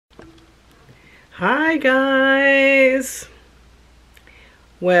Hi guys.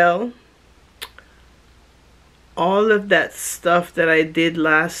 Well, all of that stuff that I did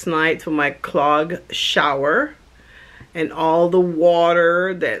last night for my clog shower and all the water,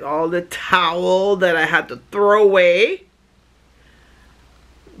 all the towel that I had to throw away,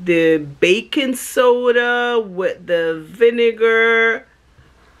 the baking soda with the vinegar,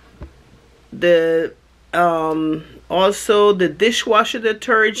 the also the dishwasher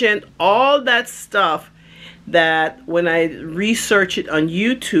detergent, all that stuff that when I researched it on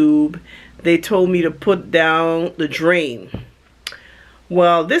YouTube, they told me to put down the drain.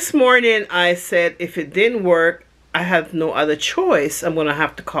 Well, this morning I said if it didn't work, I have no other choice. I'm gonna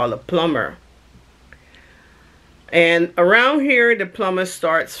have to call a plumber. And around here, the plumber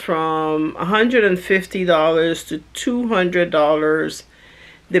starts from $150 to $200,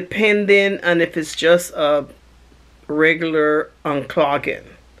 depending on if it's just a regular unclogging,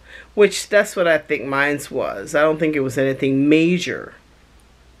 which that's what I think mine's was. I don't think it was anything major.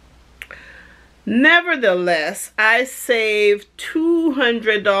 Nevertheless, I saved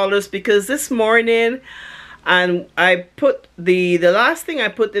 $200 because this morning, and I put the last thing I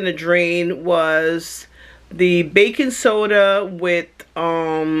put in the drain was the baking soda with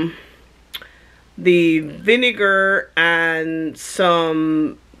the vinegar and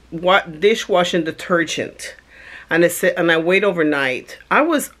some dishwashing detergent. And I wait overnight. I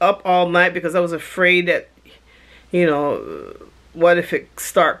was up all night because I was afraid that, you know, what if it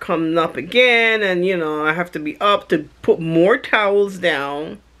start coming up again, and you know, I have to be up to put more towels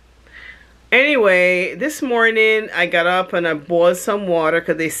down. Anyway, this morning I got up and I boiled some water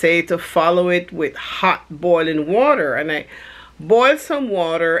because they say to follow it with hot boiling water, and I boiled some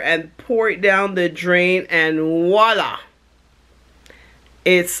water and poured it down the drain, and voila,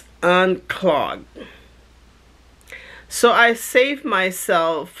 it's unclogged. So I saved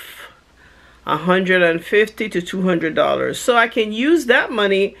myself $150 to $200. So I can use that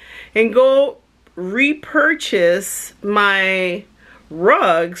money and go repurchase my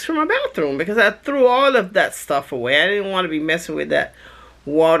rugs for my bathroom, because I threw all of that stuff away. I didn't want to be messing with that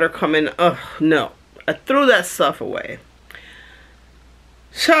water coming. Oh no, I threw that stuff away.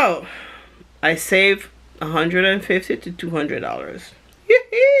 So I saved $150 to $200.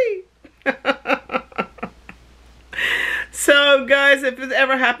 So guys, if it's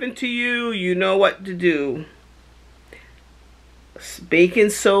ever happened to you, you know what to do.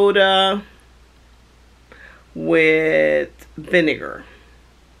 Baking soda with vinegar.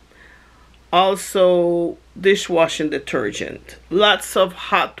 Also dishwashing detergent. Lots of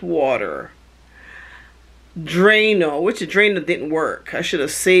hot water. Drano, which the Drano didn't work. I should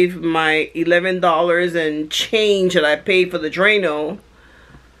have saved my $11 and change that I paid for the Drano.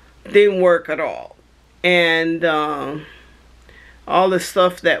 Didn't work at all. And all the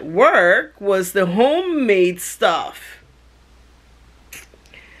stuff that worked was the homemade stuff.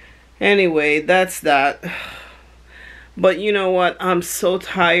 Anyway, that's that. But you know what? I'm so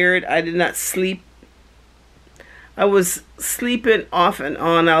tired. I did not sleep. I was sleeping off and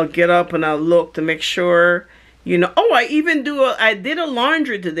on. I'll get up and I'll look to make sure, you know. Oh, I did a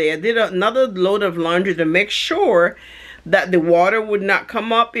laundry today. I did another load of laundry to make sure that the water would not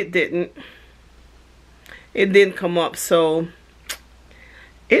come up. It didn't. It didn't come up. So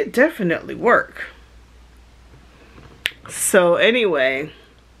it definitely worked. So anyway,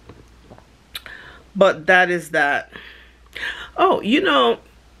 but that is that. Oh, you know,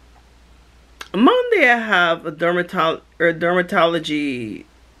 Monday I have a dermatology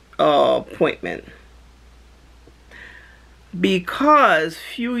appointment, because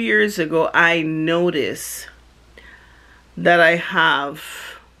a few years ago I noticed that I have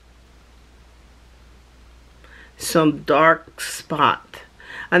some dark spot,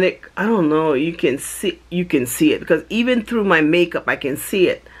 and I don't know, you can see it because even through my makeup I can see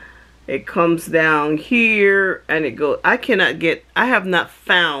it. It comes down here and it goes. I have not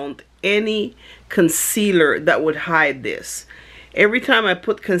found any concealer that would hide this. Every time I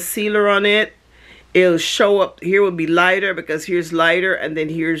put concealer on it, it'll show up. Here would be lighter because here's lighter, and then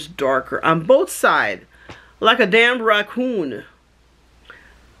here's darker on both sides, like a damn raccoon.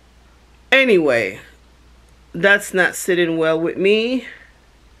 Anyway, that's not sitting well with me.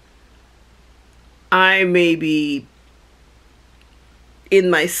 I may be in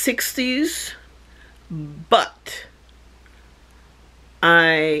my 60s, but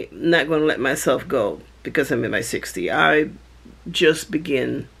I'm not going to let myself go because I'm in my 60s. I just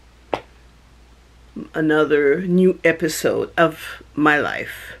begin another new episode of my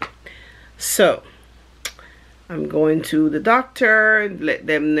life. So I'm going to the doctor, let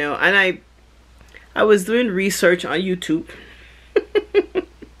them know. And I was doing research on YouTube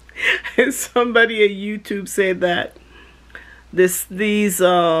And somebody at YouTube said that these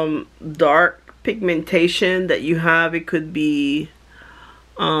dark pigmentation that you have, it could be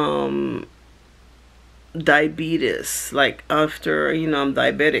diabetes, like after, you know, I'm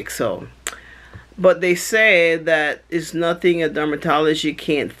diabetic. So, but they say that it's nothing a dermatology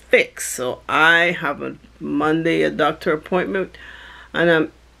can't fix. So I have a Monday a doctor appointment, and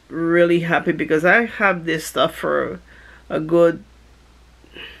I'm really happy because I have this stuff for a good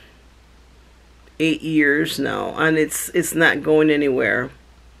 8 years now, and it's not going anywhere.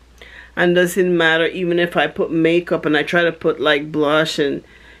 And doesn't matter, even if I put makeup and I try to put like blush and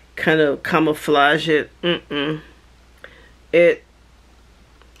kind of camouflage it,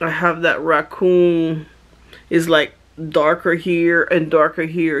 I have that raccoon is like darker here and darker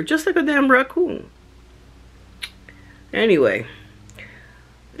here, just like a damn raccoon. Anyway,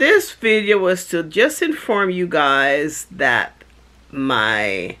 this video was to just inform you guys that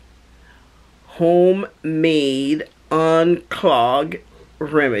my homemade unclog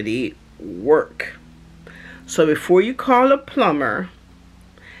remedy work. So before you call a plumber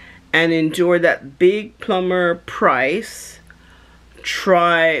and endure that big plumber price,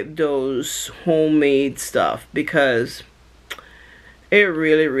 try those homemade stuff because it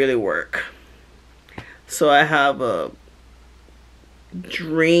really work. So I have a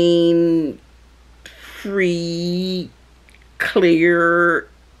drain free clear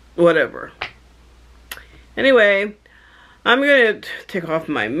whatever. Anyway, I'm gonna take off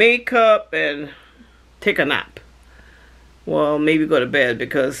my makeup and take a nap. Well, maybe go to bed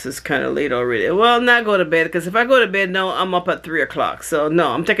because it's kind of late already. Well, not go to bed, because if I go to bed now, I'm up at 3 o'clock. So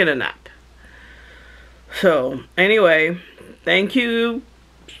no, I'm taking a nap. So anyway, thank you.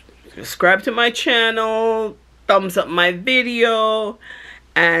 Subscribe to my channel, thumbs up my video,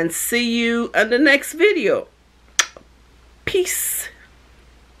 and see you in the next video. Peace.